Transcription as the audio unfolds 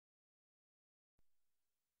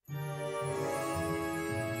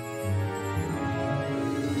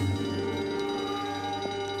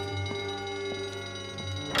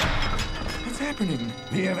happening?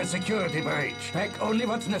 We have a security breach. Pack only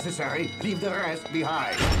what's necessary. Leave the rest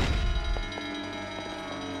behind.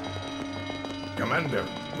 Commander,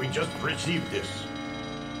 we just received this.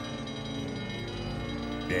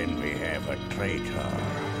 Then we have a traitor.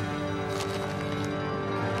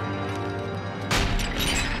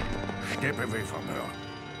 Step away from her.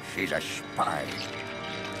 She's a spy.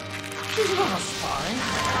 She's not a spy.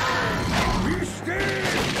 Be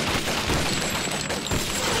still!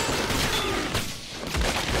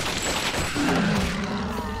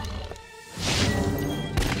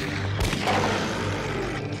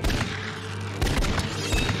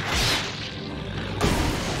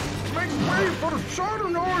 For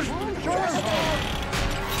Sodonor's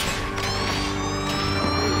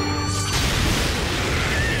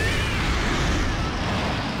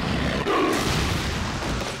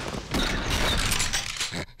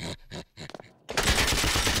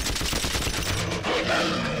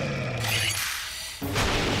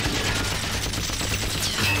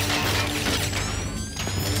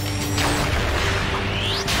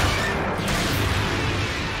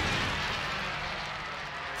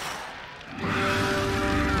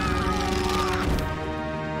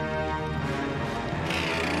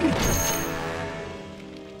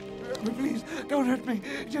Please, don't hurt me.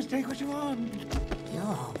 Just take what you want. You're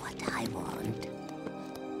what I want.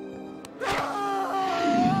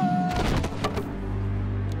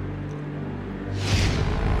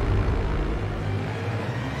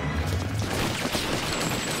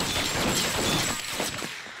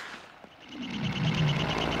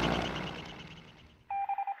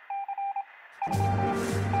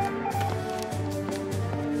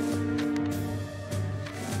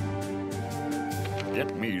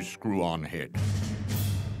 Get me screw on head.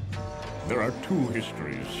 There are two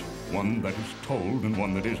histories, one that is told and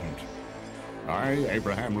one that isn't. I,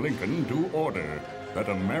 Abraham Lincoln, do order that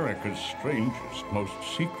America's strangest, most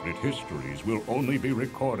secret histories will only be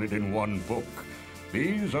recorded in one book.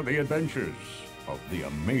 These are the adventures of the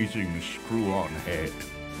amazing Screw on Head.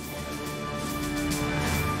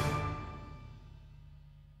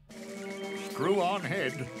 Screw on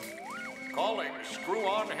Head. Calling Screw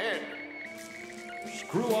on Head.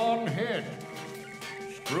 Screw on Head.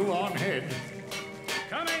 Screw on Head.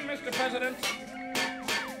 Coming, Mr. President.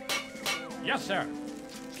 Yes, sir.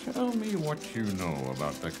 Tell me what you know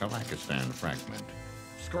about the Kazakhstan fragment.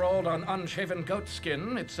 Scrawled on unshaven goat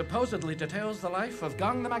skin, it supposedly details the life of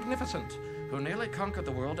Gong the Magnificent, who nearly conquered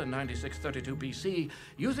the world in 9632 BC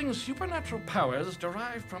using supernatural powers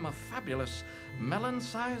derived from a fabulous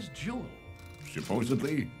melon-sized jewel.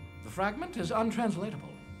 Supposedly, The fragment is untranslatable.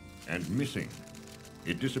 and missing.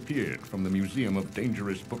 It disappeared from the Museum of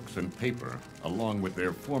Dangerous Books and Paper, along with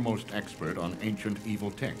their foremost expert on ancient evil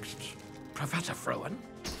texts. Professor Fruin?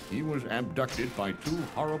 He was abducted by two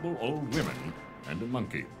horrible old women and a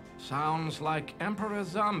monkey. Sounds like Emperor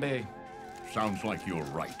Zombie. Sounds like you're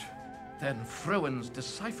right. Then Fruin's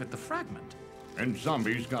deciphered the fragment. And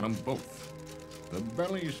zombies got them both. The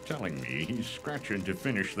belly's telling me he's scratching to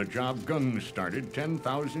finish the job Gung started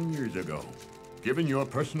 10,000 years ago. Given your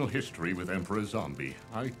personal history with Emperor Zombie,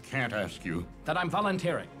 I can't ask you. That I'm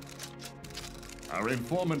volunteering. Our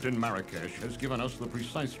informant in Marrakesh has given us the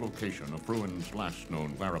precise location of Fruin's last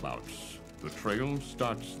known whereabouts. The trail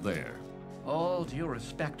starts there. All due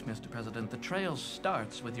respect, Mr. President, the trail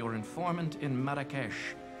starts with your informant in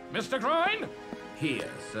Marrakesh. Mr. Groin? Here,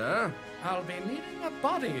 sir. I'll be needing a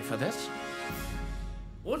body for this.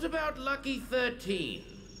 What about Lucky 13?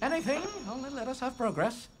 Anything, only let us have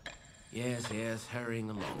progress. Yes, hurrying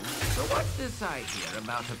along. So what's this I hear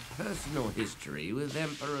about a personal history with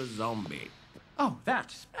Emperor Zombie? Oh,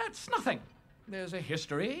 that's nothing. There's a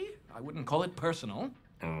history. I wouldn't call it personal.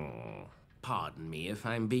 Oh, pardon me if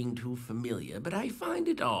I'm being too familiar, but I find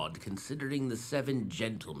it odd considering the 7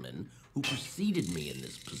 gentlemen who preceded me in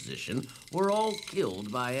this position were all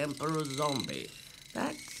killed by Emperor Zombie.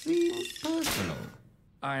 That seems personal.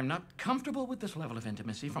 I'm not comfortable with this level of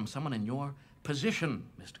intimacy from someone in your position,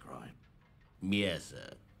 Mr. Groin. Yes,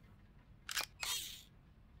 sir.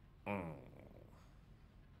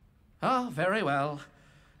 Oh, very well.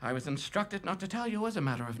 I was instructed not to tell you as a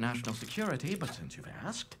matter of national security, but since you've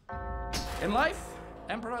asked. In life,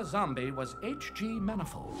 Emperor Zombie was H.G.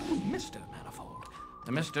 Manifold, Mr. Manifold.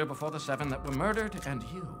 The Mr. before the 7 that were murdered, and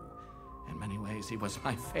you. In many ways, he was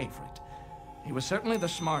my favorite. He was certainly the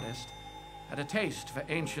smartest, had a taste for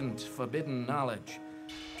ancient, forbidden knowledge.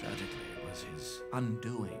 Tragically, it was his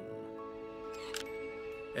undoing.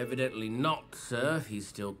 Evidently not, sir, if he's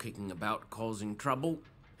still kicking about causing trouble.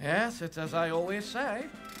 Yes, it's as I always say.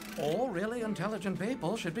 All really intelligent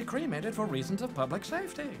people should be cremated for reasons of public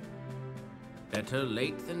safety. Better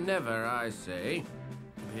late than never, I say.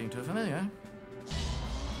 Being too familiar.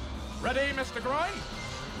 Ready, Mr. Groin?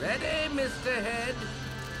 Ready, Mr. Head?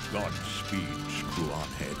 Godspeed, screw-on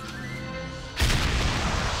head.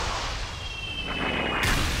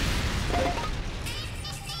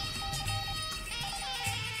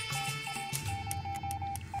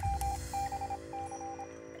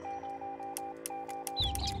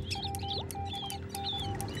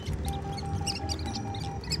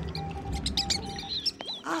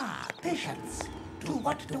 Patience. To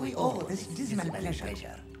what do we owe this dismal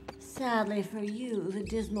pleasure? Sadly for you, the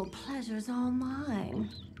dismal pleasure's all mine.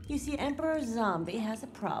 You see, Emperor Zombie has a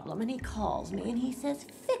problem, and he calls me, and he says,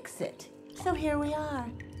 fix it. So here we are,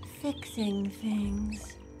 fixing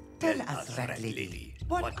things. Tell us, Rat Lady,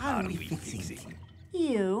 what are we fixing?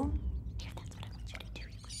 You? Here, that's what I want you to do.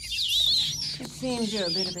 It seems you're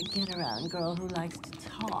a bit of a get-around girl who likes to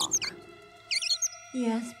talk.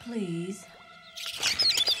 Yes, please.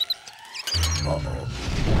 Uh-oh.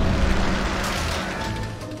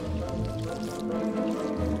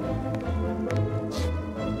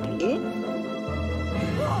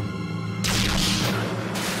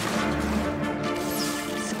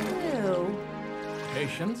 Screw.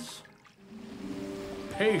 Patience.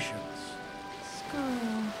 Patience.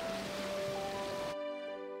 Screw.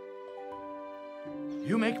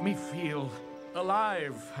 You make me feel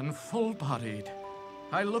alive and full-bodied.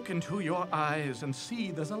 I look into your eyes and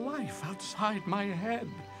see there's a life outside my head.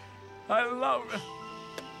 I love it.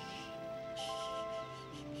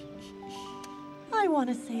 I want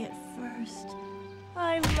to say it first.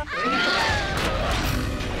 I love...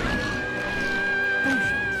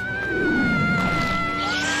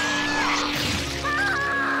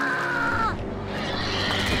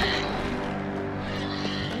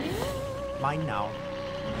 Mine now.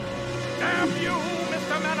 Damn you,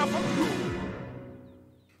 Mr. Manifold!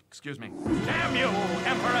 Excuse me. Damn you,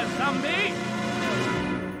 Emperor Zombie!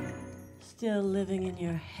 Still living in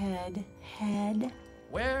your head, head?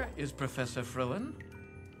 Where is Professor Fruin?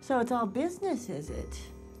 So it's all business, is it?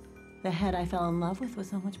 The head I fell in love with was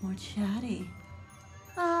so much more chatty.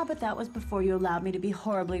 Ah, but that was before you allowed me to be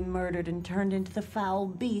horribly murdered and turned into the foul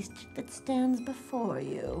beast that stands before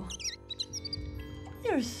you.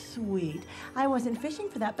 You're sweet. I wasn't fishing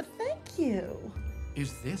for that, but thank you.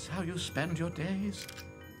 Is this how you spend your days?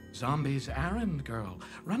 Zombie's errand girl,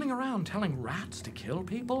 running around telling rats to kill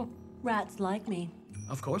people? Rats like me.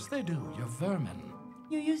 Of course they do. You're vermin.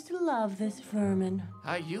 You used to love this vermin.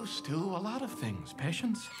 I used to a lot of things,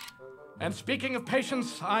 Patience. And speaking of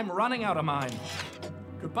patience, I'm running out of mine.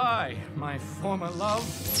 Goodbye, my former love.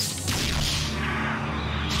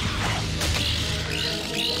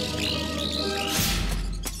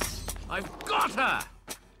 I've got her!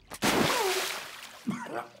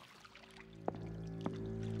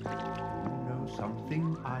 Know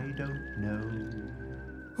something I don't know.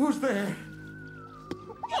 Who's there?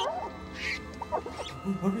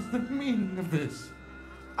 What is the meaning of this?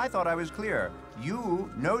 I thought I was clear.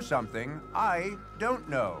 You know something I don't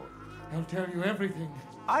know. I'll tell you everything.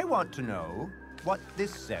 I want to know what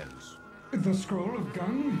this says. The scroll of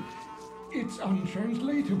Gung? It's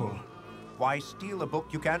untranslatable. Why steal a book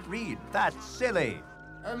you can't read? That's silly.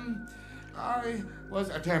 I was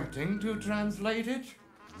attempting to translate it.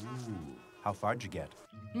 Ooh, how far'd you get?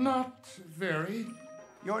 Not very.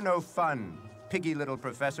 You're no fun, piggy little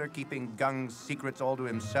professor keeping Gung's secrets all to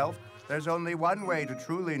himself. There's only one way to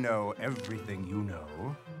truly know everything you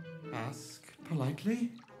know. Ask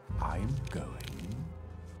politely. I'm going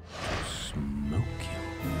to smoke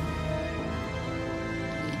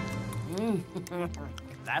you.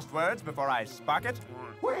 Last words before I spark it?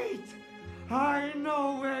 Wait! I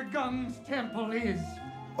know where Gung's temple is.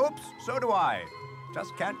 Oops, so do I.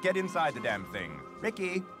 Just can't get inside the damn thing.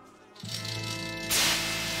 Ricky.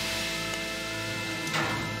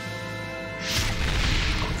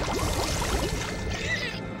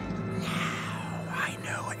 Now I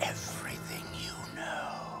know everything you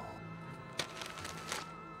know.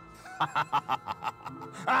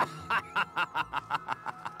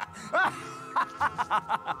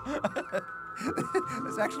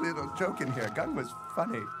 There's actually a little joke in here. Gung was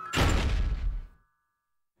funny.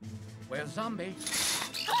 Where's Zombie?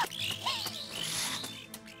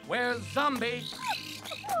 Where's Zombie?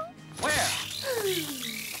 Where?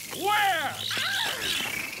 Where?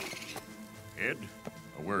 Ed,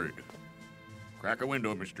 a word. Crack a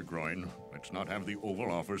window, Mr. Groin. Let's not have the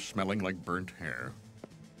Oval Office smelling like burnt hair.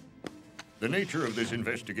 The nature of this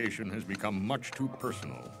investigation has become much too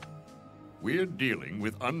personal. We're dealing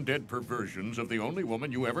with undead perversions of the only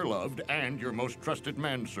woman you ever loved and your most trusted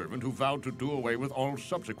manservant who vowed to do away with all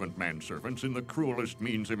subsequent manservants in the cruelest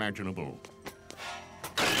means imaginable.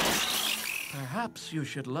 Perhaps you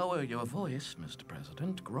should lower your voice, Mr.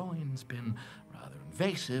 President. Groin's been rather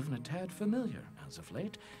invasive and a tad familiar as of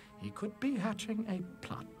late. He could be hatching a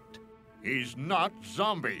plot. He's not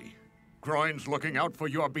zombie. Groin's looking out for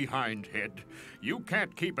your behind, Head. You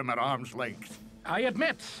can't keep him at arm's length. I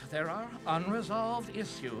admit there are unresolved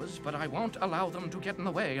issues, but I won't allow them to get in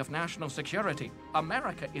the way of national security.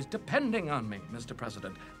 America is depending on me, Mr.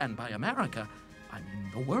 President. And by America, I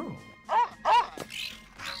mean the world.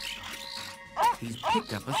 He's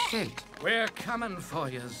picked up a scent. We're coming for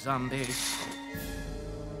you, zombies.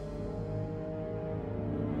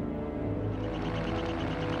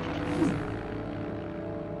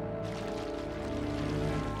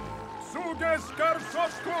 Sugescar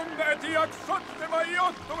soscum etiac sotte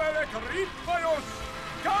maiotto electripaios!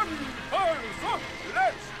 Gun, so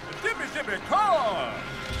let's dibby car!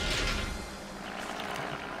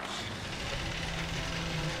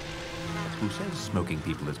 Who says smoking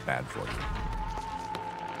people is bad for you?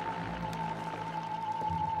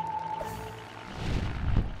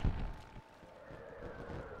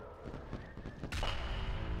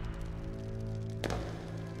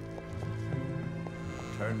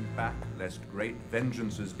 Turn back, lest great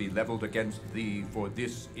vengeances be leveled against thee, for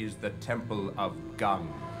this is the temple of Gung.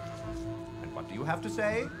 And what do you have to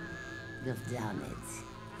say? You've done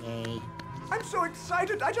it. Yay. I'm so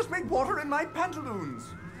excited, I just made water in my pantaloons.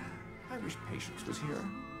 I wish Patience was here.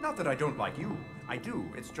 Not that I don't like you. I do.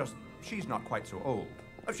 It's just, she's not quite so old.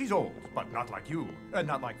 She's old, but not like you.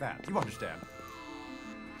 Not like that. You understand.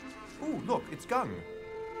 Ooh, look, it's Gung.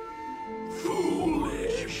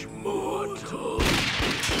 Foolish mortal! Do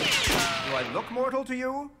I look mortal to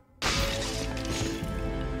you?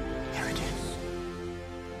 Here it is.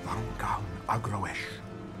 Gung Agroesh,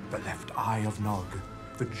 the left eye of Nog,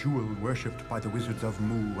 the jewel worshipped by the wizards of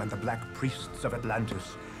Mu and the black priests of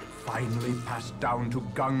Atlantis, finally passed down to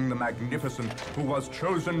Gung the Magnificent, who was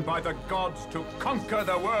chosen by the gods to conquer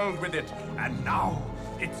the world with it. And now,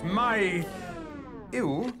 it's my...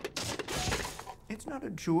 Ew. It's not a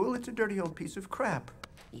jewel, it's a dirty old piece of crap.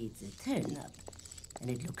 It's a turnip, and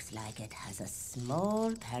it looks like it has a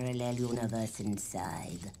small parallel universe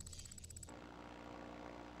inside.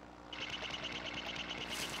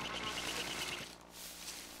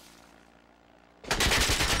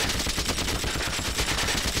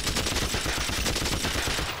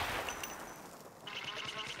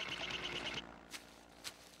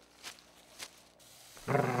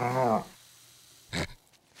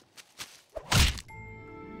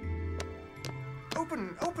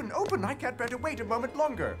 Open! I can't bear to wait a moment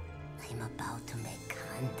longer. I'm about to make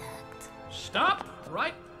contact. Stop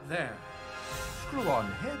right there. Screw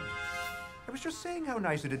on, Head. I was just saying how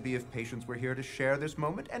nice it'd be if Patience were here to share this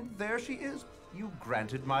moment, and there she is. You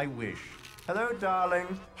granted my wish. Hello, darling.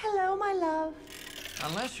 Hello, my love.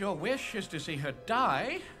 Unless your wish is to see her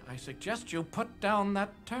die, I suggest you put down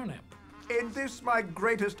that turnip. In this, my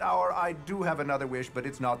greatest hour, I do have another wish, but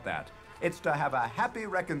it's not that. It's to have a happy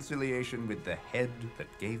reconciliation with the head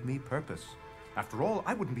that gave me purpose. After all,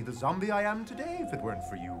 I wouldn't be the zombie I am today if it weren't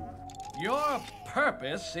for you. Your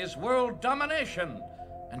purpose is world domination.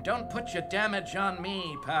 And don't put your damage on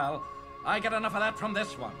me, pal. I get enough of that from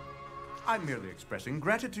this one. I'm merely expressing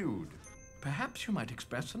gratitude. Perhaps you might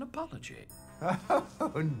express an apology.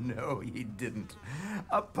 Oh, no, he didn't.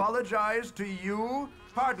 Apologize to you?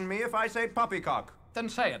 Pardon me if I say poppycock. Then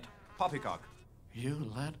say it. Poppycock.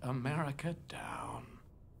 You let America down.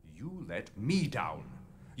 You let me down.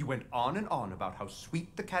 You went on and on about how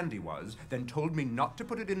sweet the candy was, then told me not to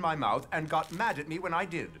put it in my mouth and got mad at me when I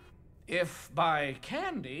did. If by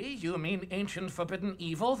candy you mean ancient forbidden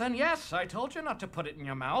evil, then yes, I told you not to put it in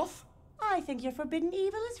your mouth. I think your forbidden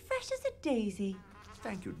evil is fresh as a daisy.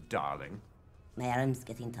 Thank you, darling. My arm's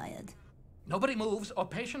getting tired. Nobody moves or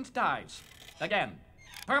Patience dies. Again.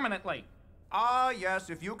 Permanently. Ah, yes,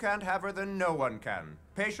 if you can't have her, then no one can.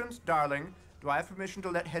 Patience, darling, do I have permission to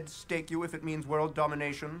let Head stake you if it means world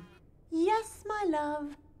domination? Yes, my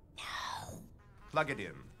love. No. Plug it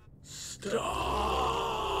in. Stop!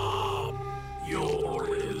 You'll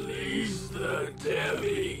release the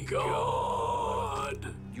demigod!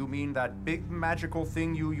 You mean that big magical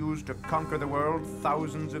thing you used to conquer the world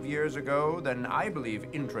thousands of years ago? Then I believe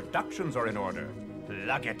introductions are in order.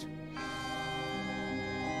 Plug it.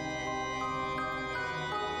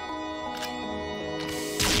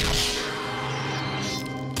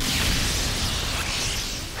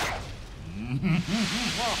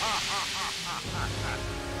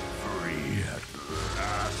 Free at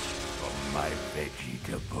last from my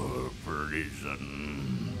vegetable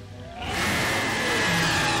prison.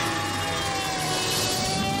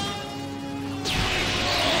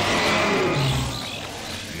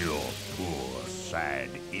 Your poor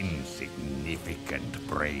thickened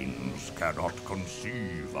brains cannot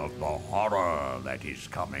conceive of the horror that is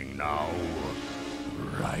coming now.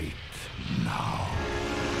 Right now.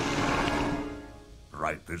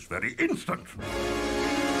 Right this very instant.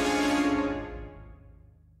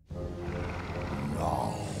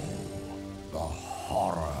 Now. The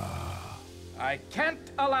horror. I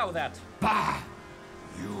can't allow that. Bah!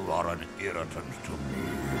 You are an irritant to me.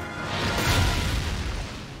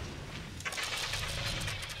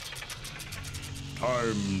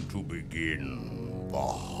 Time to begin the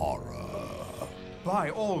horror.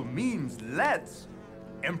 By all means, let's!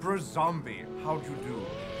 Emperor Zombie, how'd you do?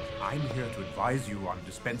 I'm here to advise you on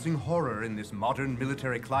dispensing horror in this modern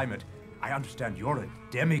military climate. I understand you're a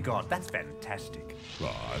demigod. That's fantastic.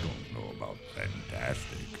 Well, I don't know about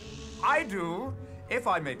fantastic. I do, if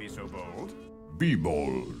I may be so bold. Be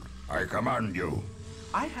bold. I command you.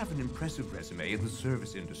 I have an impressive resume in the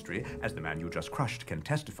service industry, as the man you just crushed can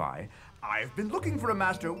testify. I've been looking for a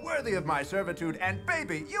master worthy of my servitude, and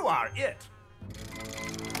baby, you are it!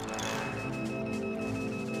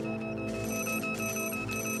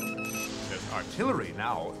 There's artillery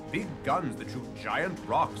now, big guns that shoot giant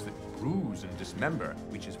rocks that bruise and dismember,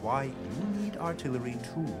 which is why you need artillery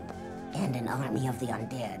too. And an army of the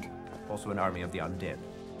undead. Also an army of the undead.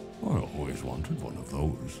 I always wanted one of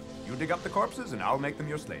those. You dig up the corpses and I'll make them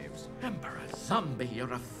your slaves. Emperor Zombie,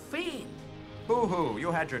 you're a fiend. Boo-hoo,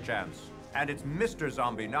 you had your chance. And it's Mr.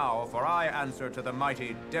 Zombie now, for I answer to the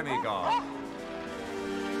mighty demigod.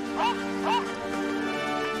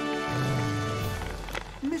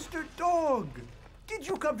 Mr. Dog, did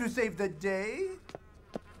you come to save the day?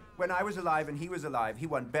 When I was alive and he was alive, he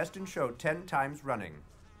won Best in Show 10 times running.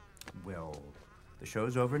 Well, the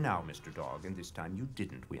show's over now, Mr. Dog, and this time you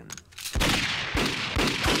didn't win.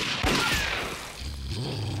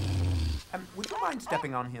 Would you mind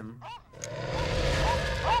stepping on him?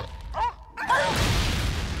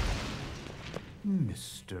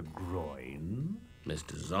 Mr. Groin?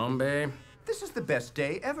 Mr. Zombie? This is the best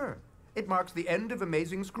day ever. It marks the end of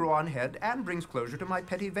Amazing Screw-On Head and brings closure to my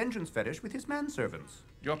petty vengeance fetish with his manservants.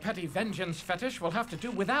 Your petty vengeance fetish will have to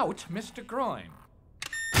do without Mr. Groin.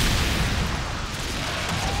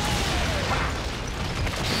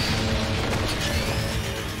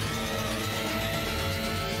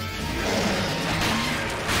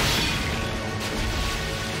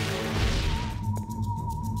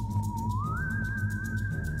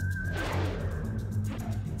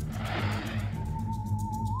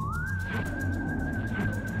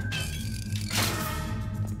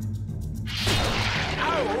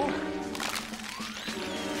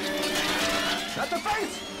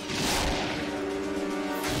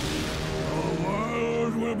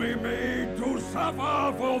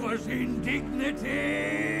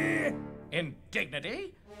 Indignity?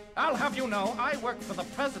 Indignity? I'll have you know, I work for the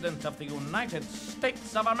President of the United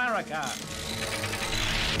States of America.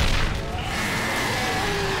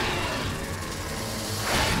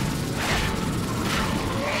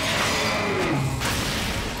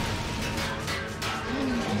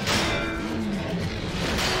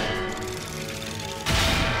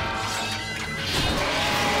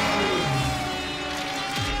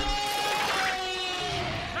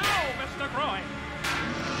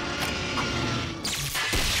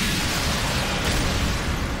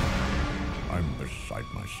 I'm beside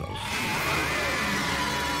myself.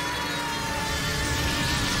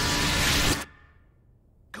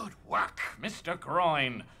 Good work, Mr.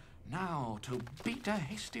 Groin. Now to beat a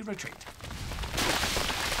hasty retreat.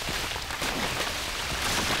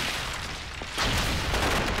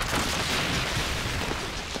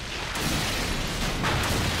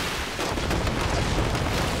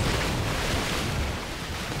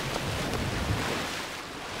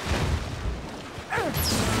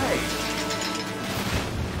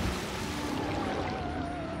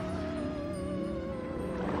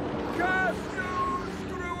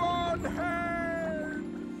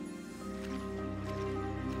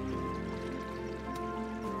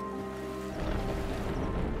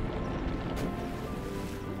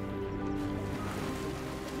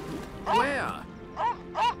 Where?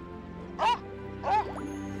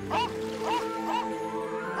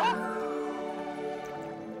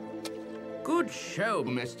 Good show,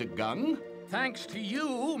 Mr. Gung. Thanks to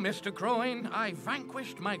you, Mr. Groin, I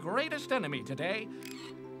vanquished my greatest enemy today,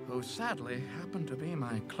 who sadly happened to be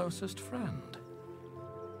my closest friend.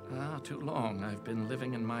 Too long I've been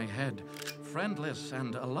living in my head, friendless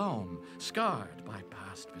and alone, scarred by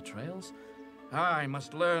past betrayals. I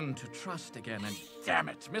must learn to trust again, and damn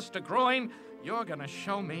it, Mr. Groin, you're gonna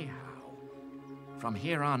show me how. From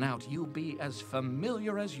here on out, you be as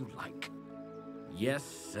familiar as you like. Yes,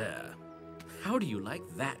 sir. How do you like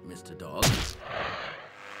that, Mr. Dog?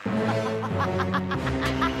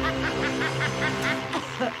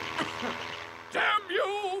 Damn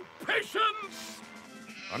you, patience!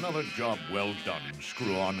 Another job well done,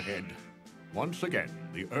 Screw-on-Head. Once again,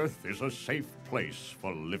 the Earth is a safe place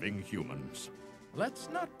for living humans. Let's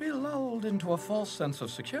not be lulled into a false sense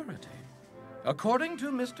of security. According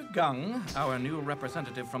to Mr. Gung, our new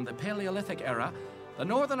representative from the Paleolithic era, the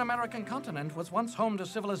Northern American continent was once home to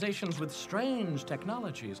civilizations with strange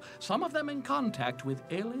technologies, some of them in contact with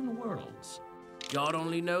alien worlds. God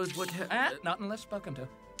only knows what... Not unless spoken to.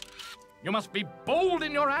 You must be bold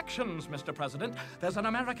in your actions, Mr. President. There's an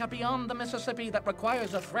America beyond the Mississippi that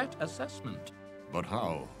requires a threat assessment. But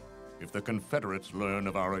how? If the Confederates learn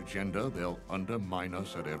of our agenda, they'll undermine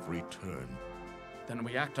us at every turn. Then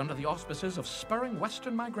we act under the auspices of spurring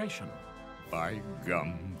Western migration. By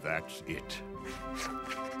gum, that's it.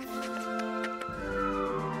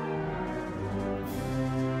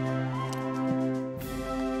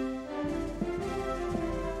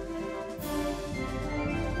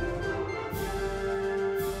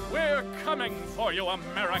 We're coming for you,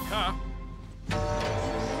 America!